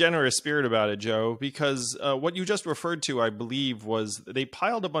such a generous spirit about it, Joe, because what you just referred to, I believe, was they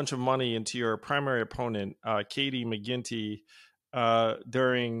piled a bunch of money into your primary opponent, Katie McGinty,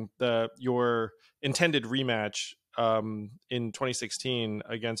 during your intended rematch in 2016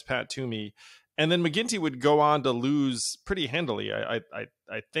 against Pat Toomey. And then McGinty would go on to lose pretty handily, I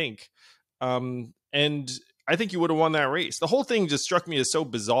think. And I think you would have won that race. The whole thing just struck me as so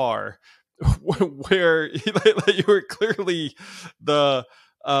bizarre where you were clearly the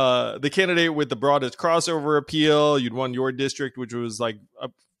candidate with the broadest crossover appeal. You'd won your district, which was like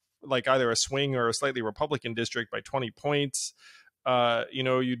either a swing or a slightly Republican district by 20 points.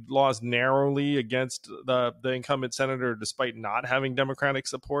 You'd lost narrowly against the incumbent senator despite not having Democratic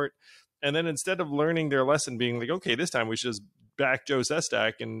support. And then instead of learning their lesson, being like, okay, this time we should just back Joe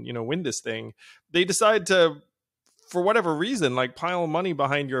Sestak and, win this thing, they decide to, for whatever reason, like pile money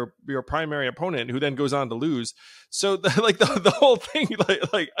behind your primary opponent, who then goes on to lose. So the whole thing,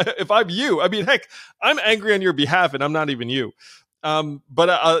 like if I'm you, I mean, heck, I'm angry on your behalf and I'm not even you. And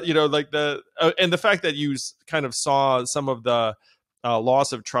the fact that you kind of saw some of the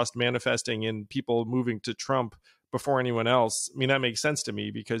loss of trust manifesting in people moving to Trump before anyone else, I mean, that makes sense to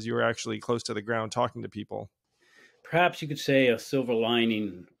me because you were actually close to the ground talking to people. Perhaps you could say a silver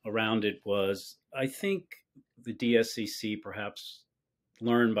lining around it was, I think the DSCC perhaps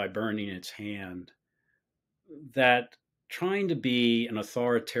learned by burning its hand that trying to be an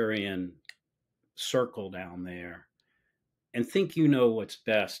authoritarian circle down there and think you know what's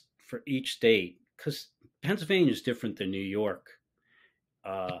best for each state, because Pennsylvania is different than New York.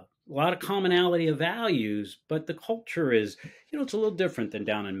 A lot of commonality of values, but the culture is, it's a little different than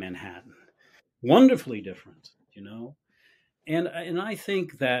down in Manhattan. Wonderfully different. And I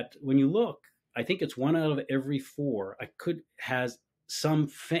think that when you look, I think it's 1 out of every 4 has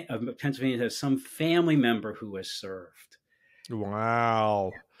Pennsylvania has some family member who has served.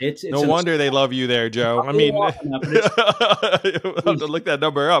 Wow. It's no wonder they love you there, Joe. I mean, I'll have to look that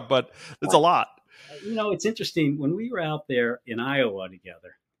number up, but it's a lot. It's interesting. When we were out there in Iowa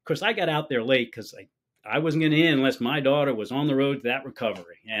together, of course, I got out there late because I wasn't going to in unless my daughter was on the road to that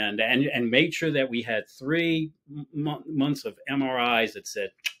recovery, and made sure that we had 3 months of MRIs that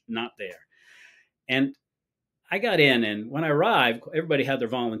said not there. And I got in, and when I arrived, everybody had their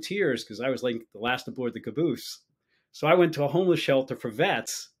volunteers because I was like the last aboard the caboose. So I went to a homeless shelter for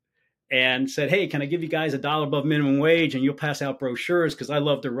vets and said, "Hey, can I give you guys $1 above minimum wage, and you'll pass out brochures because I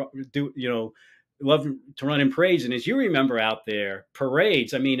love to love to run in parades." And as you remember out there,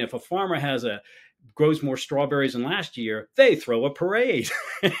 parades. I mean, if a farmer grows more strawberries than last year, they throw a parade.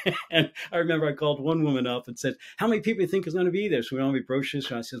 And I remember I called one woman up and said, "How many people do you think is going to be there?" So we don't have brochures.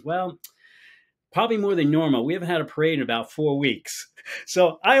 And I said, "Well, probably more than normal. We haven't had a parade in about 4 weeks."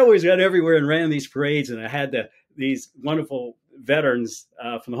 So I always got everywhere and ran these parades, and I had these wonderful veterans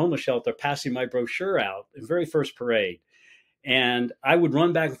from the homeless shelter passing my brochure out the very first parade. And I would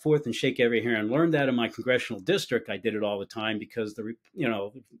run back and forth and shake every hand. Learned that in my congressional district. I did it all the time because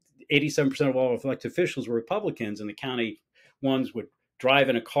 87% of all elected officials were Republicans, and the county ones would drive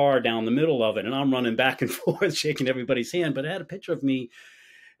in a car down the middle of it, and I'm running back and forth, shaking everybody's hand. But I had a picture of me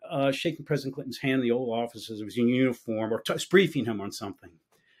shaking President Clinton's hand in the Oval Office as he was in uniform, or briefing him on something.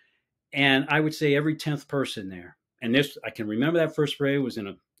 And I would say every 10th person there. And this, I can remember that first parade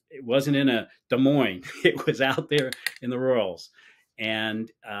it wasn't in a Des Moines. It was out there in the rurals.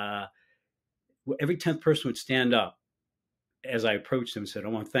 And every 10th person would stand up as I approached him and said, "I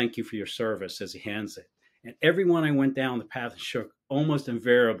want to thank you for your service," as he hands it. And everyone I went down the path and shook, almost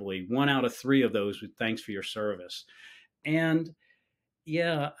invariably, 1 out of 3 of those with "thanks for your service." And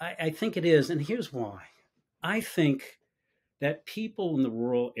yeah, I think it is. And here's why. I think that people in the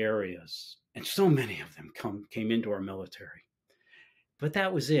rural areas, and so many of them came into our military, but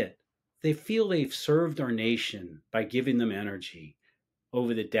that was it. They feel they've served our nation by giving them energy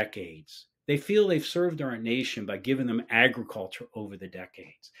over the decades. They feel they've served our nation by giving them agriculture over the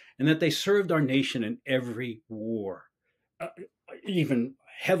decades, and that they served our nation in every war, uh, even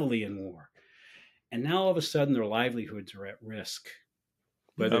heavily in war. And now all of a sudden their livelihoods are at risk,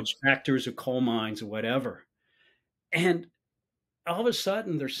 whether Yep. it's factories or coal mines or whatever. And all of a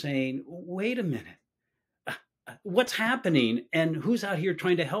sudden they're saying, wait a minute, what's happening? And who's out here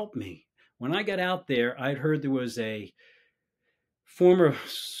trying to help me? When I got out there, I'd heard there was a former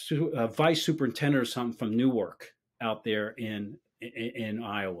vice superintendent or something from Newark out there in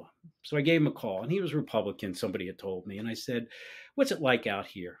Iowa. So I gave him a call, and he was Republican. Somebody had told me, and I said, "What's it like out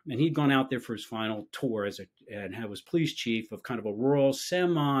here?" And he'd gone out there for his final tour and was police chief of kind of a rural,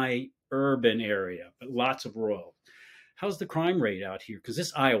 semi-urban area, but lots of rural. How's the crime rate out here? Because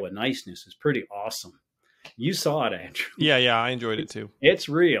this Iowa niceness is pretty awesome. You saw it, Andrew. Yeah, I enjoyed it too. It's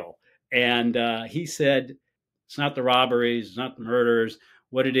real. And he said, it's not the robberies, it's not the murders.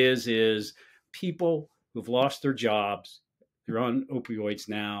 What it is people who've lost their jobs, they're on opioids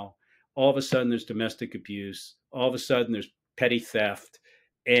now. All of a sudden, there's domestic abuse. All of a sudden, there's petty theft.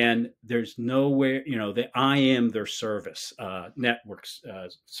 And there's nowhere, that I am their service networks,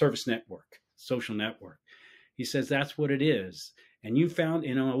 service network, social network. He says that's what it is. And you found,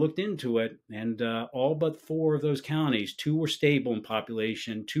 I looked into it, and all but 4 of those counties, 2 were stable in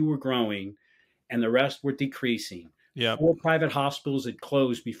population, 2 were growing, and the rest were decreasing. Yeah. 4 private hospitals had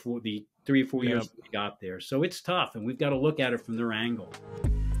closed before the 3 or 4 years we got there. So it's tough, and we've got to look at it from their angle.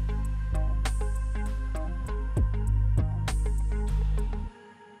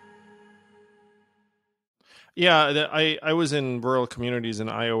 Yeah, I was in rural communities in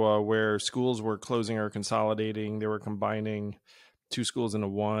Iowa where schools were closing or consolidating. They were combining 2 schools into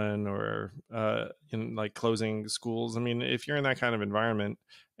one, or in like closing schools. I mean, if you're in that kind of environment,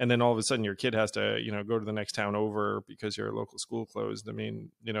 and then all of a sudden your kid has to, go to the next town over because your local school closed. I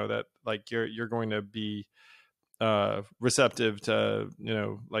mean, that like you're going to be receptive to,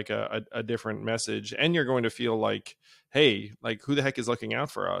 like a different message, and you're going to feel like, hey, like who the heck is looking out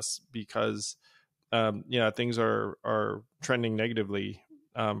for us? Because things are trending negatively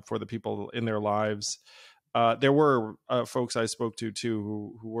for the people in their lives. There were folks I spoke to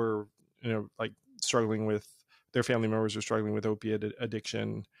too who were, like struggling with, their family members were struggling with opiate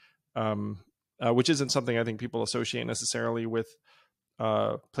addiction, which isn't something I think people associate necessarily with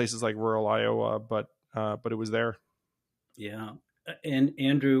places like rural Iowa, but it was there. Yeah. And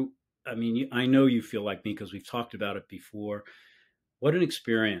Andrew, I mean, I know you feel like me because we've talked about it before. What an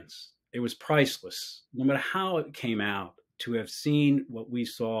experience. It was priceless, no matter how it came out, to have seen what we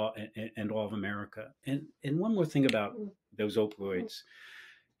saw and all of America. And one more thing about those opioids.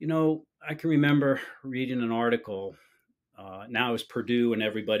 I can remember reading an article. Now it's Purdue, and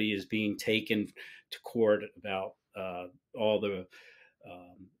everybody is being taken to court about all the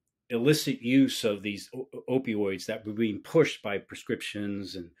illicit use of these opioids that were being pushed by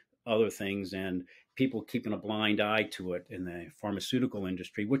prescriptions and other things, and people keeping a blind eye to it in the pharmaceutical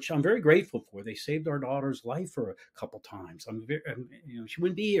industry, which I'm very grateful for. They saved our daughter's life for a couple times. She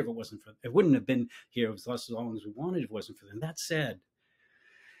wouldn't be here if it wasn't for. It wouldn't have been here as long as we wanted if it wasn't for them. That said,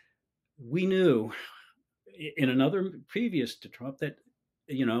 we knew in another previous to Trump that,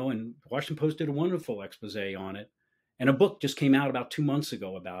 and Washington Post did a wonderful expose on it, and a book just came out about 2 months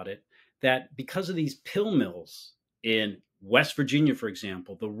ago about it, that because of these pill mills in West Virginia, for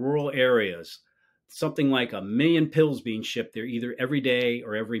example, the rural areas, something like 1 million pills being shipped there either every day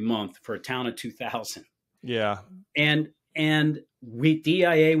or every month for a town of 2,000. Yeah. And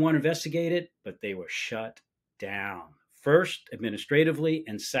DIA want to investigate it, but they were shut down. First, administratively,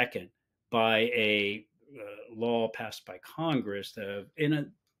 and second, by a law passed by Congress in a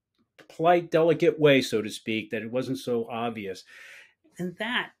polite, delicate way, so to speak, that it wasn't so obvious. And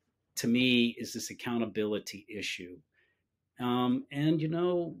that, to me, is this accountability issue.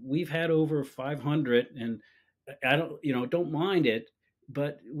 We've had over 500, and I don't mind it,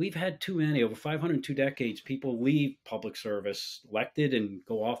 but we've had too many, over 502 decades, people leave public service, elected, and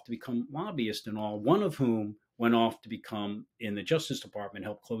go off to become lobbyists and all, one of whom went off to become, in the Justice Department,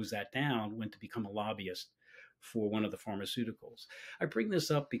 helped close that down, went to become a lobbyist for one of the pharmaceuticals. I bring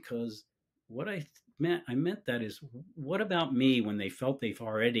this up because what I meant that is, what about me when they felt they've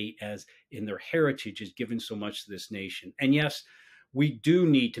already, as in their heritage, is given so much to this nation? And yes, we do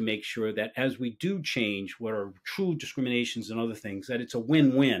need to make sure that as we do change what are true discriminations and other things, that it's a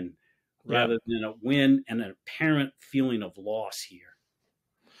win-win rather than a win and an apparent feeling of loss here.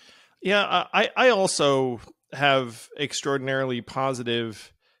 Yeah, I also have extraordinarily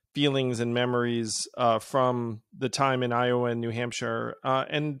positive feelings and memories from the time in Iowa and New Hampshire.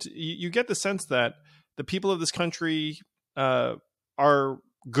 And you get the sense that the people of this country are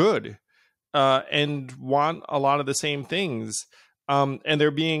good. and want a lot of the same things. And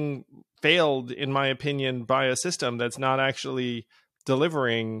they're being failed, in my opinion, by a system that's not actually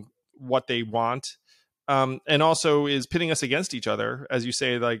delivering what they want. And also is pitting us against each other, as you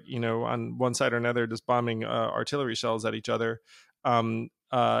say, like, on one side or another, just bombing artillery shells at each other,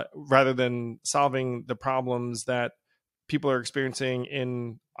 rather than solving the problems that people are experiencing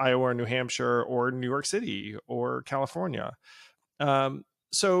in Iowa or New Hampshire or New York City or California.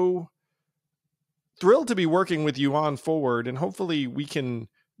 So thrilled to be working with you on forward, and hopefully we can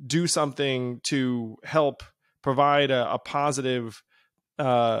do something to help provide a positive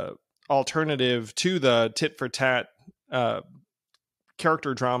alternative to the tit for tat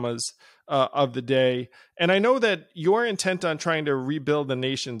character dramas of the day. And I know that you're intent on trying to rebuild the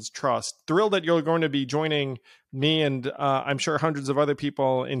nation's trust. Thrilled that you're going to be joining me and I'm sure hundreds of other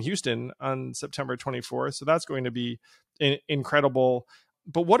people in Houston on September 24th. So that's going to be incredible.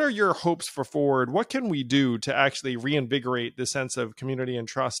 But what are your hopes for forward? What can we do to actually reinvigorate the sense of community and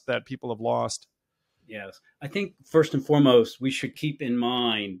trust that people have lost? Yes. I think first and foremost, we should keep in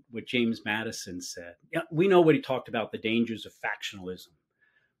mind what James Madison said. Yeah, we know what he talked about, the dangers of factionalism.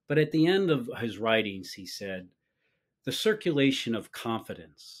 But at the end of his writings, he said, the circulation of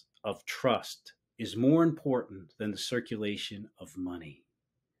confidence, of trust, is more important than the circulation of money.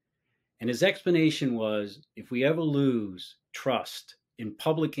 And his explanation was, if we ever lose trust in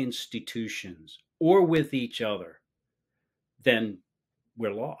public institutions or with each other, then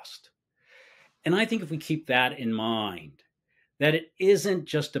we're lost. And I think if we keep that in mind, that it isn't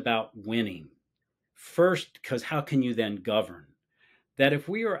just about winning. First, because how can you then govern? That if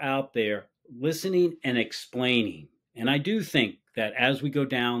we are out there listening and explaining, and I do think that as we go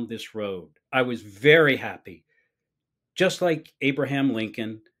down this road, I was very happy, just like Abraham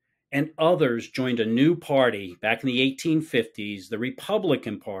Lincoln and others joined a new party back in the 1850s, the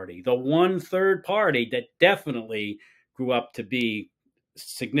Republican Party, the one-third party that definitely grew up to be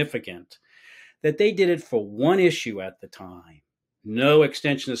significant, that they did it for one issue at the time: no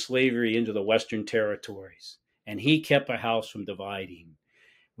extension of slavery into the Western territories. And he kept a house from dividing.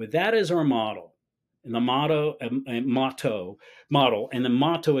 With that as our model, and the motto, and the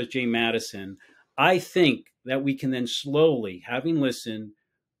motto is James Madison, I think that we can then slowly, having listened,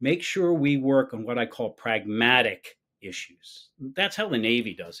 make sure we work on what I call pragmatic issues. That's how the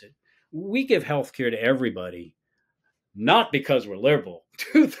Navy does it. We give health care to everybody, not because we're liberal.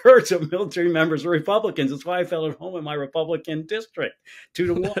 2/3 of military members are Republicans. That's why I felt at home in my Republican district,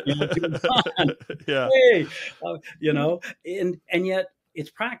 2-1. 2-1. Yeah. Hey, and yet it's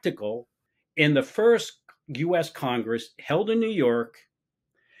practical. In the first U.S. Congress held in New York,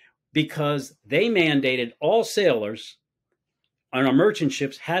 because they mandated all sailors on our merchant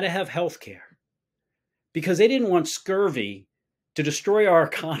ships had to have health care, because they didn't want scurvy to destroy our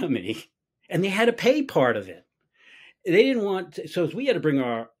economy, and they had to pay part of it. They didn't want to, so we had to bring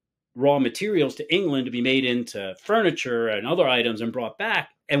our raw materials to England to be made into furniture and other items and brought back.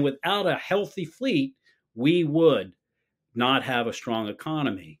 And without a healthy fleet, we would not have a strong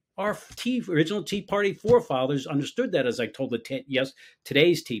economy. Our original Tea Party forefathers understood that, as I told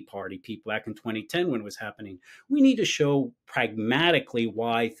today's Tea Party people back in 2010 when it was happening. We need to show pragmatically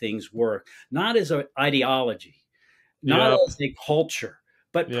why things work, not as an ideology, not as a culture,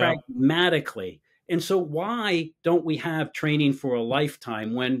 but pragmatically. And so why don't we have training for a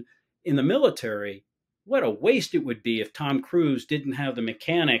lifetime when in the military, what a waste it would be if Tom Cruise didn't have the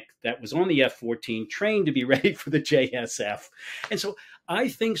mechanic that was on the F-14 trained to be ready for the JSF. And so I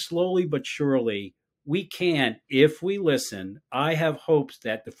think slowly but surely we can, if we listen. I have hopes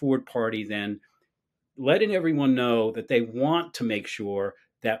that the Ford Party then letting everyone know that they want to make sure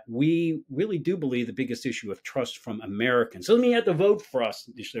that we really do believe the biggest issue of trust from Americans. So you have to vote for us,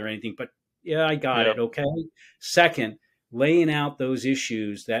 is there anything, but yeah, I got it. Okay. Second, laying out those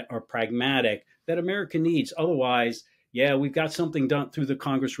issues that are pragmatic that America needs. Otherwise, yeah, we've got something done through the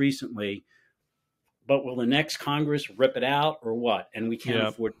Congress recently, but will the next Congress rip it out or what? And we can't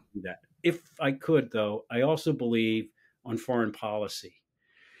afford to do that. If I could, though, I also believe on foreign policy.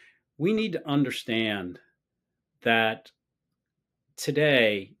 We need to understand that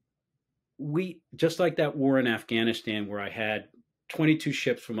today, we, just like that war in Afghanistan where I had 22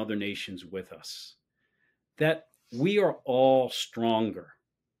 ships from other nations with us, that we are all stronger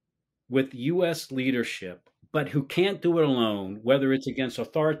with U.S. leadership, but who can't do it alone, whether it's against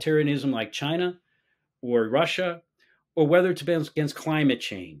authoritarianism like China or Russia, or whether it's against climate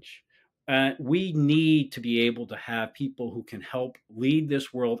change. We need to be able to have people who can help lead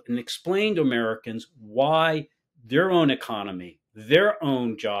this world and explain to Americans why their own economy, their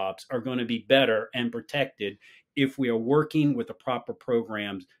own jobs are going to be better and protected if we are working with the proper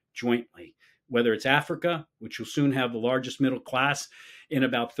programs jointly. whether it's Africa, which will soon have the largest middle class in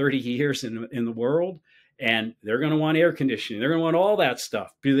about 30 years in the world, and they're going to want air conditioning. They're going to want all that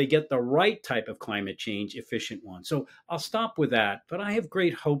stuff. Do they get the right type of climate change efficient one? So I'll stop with that. But I have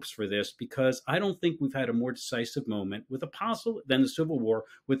great hopes for this because I don't think we've had a more decisive moment than the Civil War,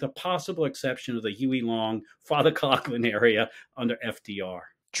 with a possible exception of the Huey Long, Father Coughlin area under FDR.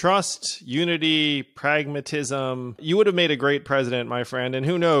 Trust, unity, pragmatism. You would have made a great president, my friend. And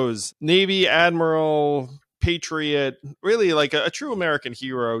who knows, Navy Admiral, patriot, really like a true American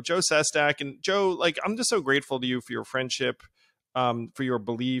hero, Joe Sestak. And Joe, like, I'm just so grateful to you for your friendship, for your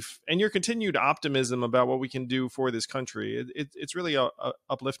belief, and your continued optimism about what we can do for this country. It's really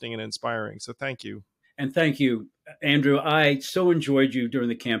uplifting and inspiring. So thank you. And thank you, Andrew. I so enjoyed you during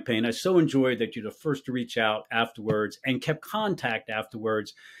the campaign. I so enjoyed that you're the first to reach out afterwards and kept contact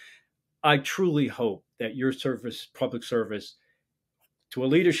afterwards. I truly hope that your service, public service, to a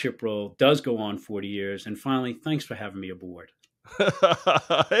leadership role does go on 40 years. And finally, thanks for having me aboard.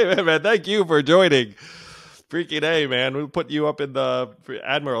 Hey, man, thank you for joining. Freaking A, man. We'll put you up in the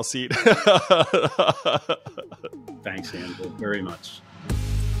admiral seat. Thanks, Andrew, very much.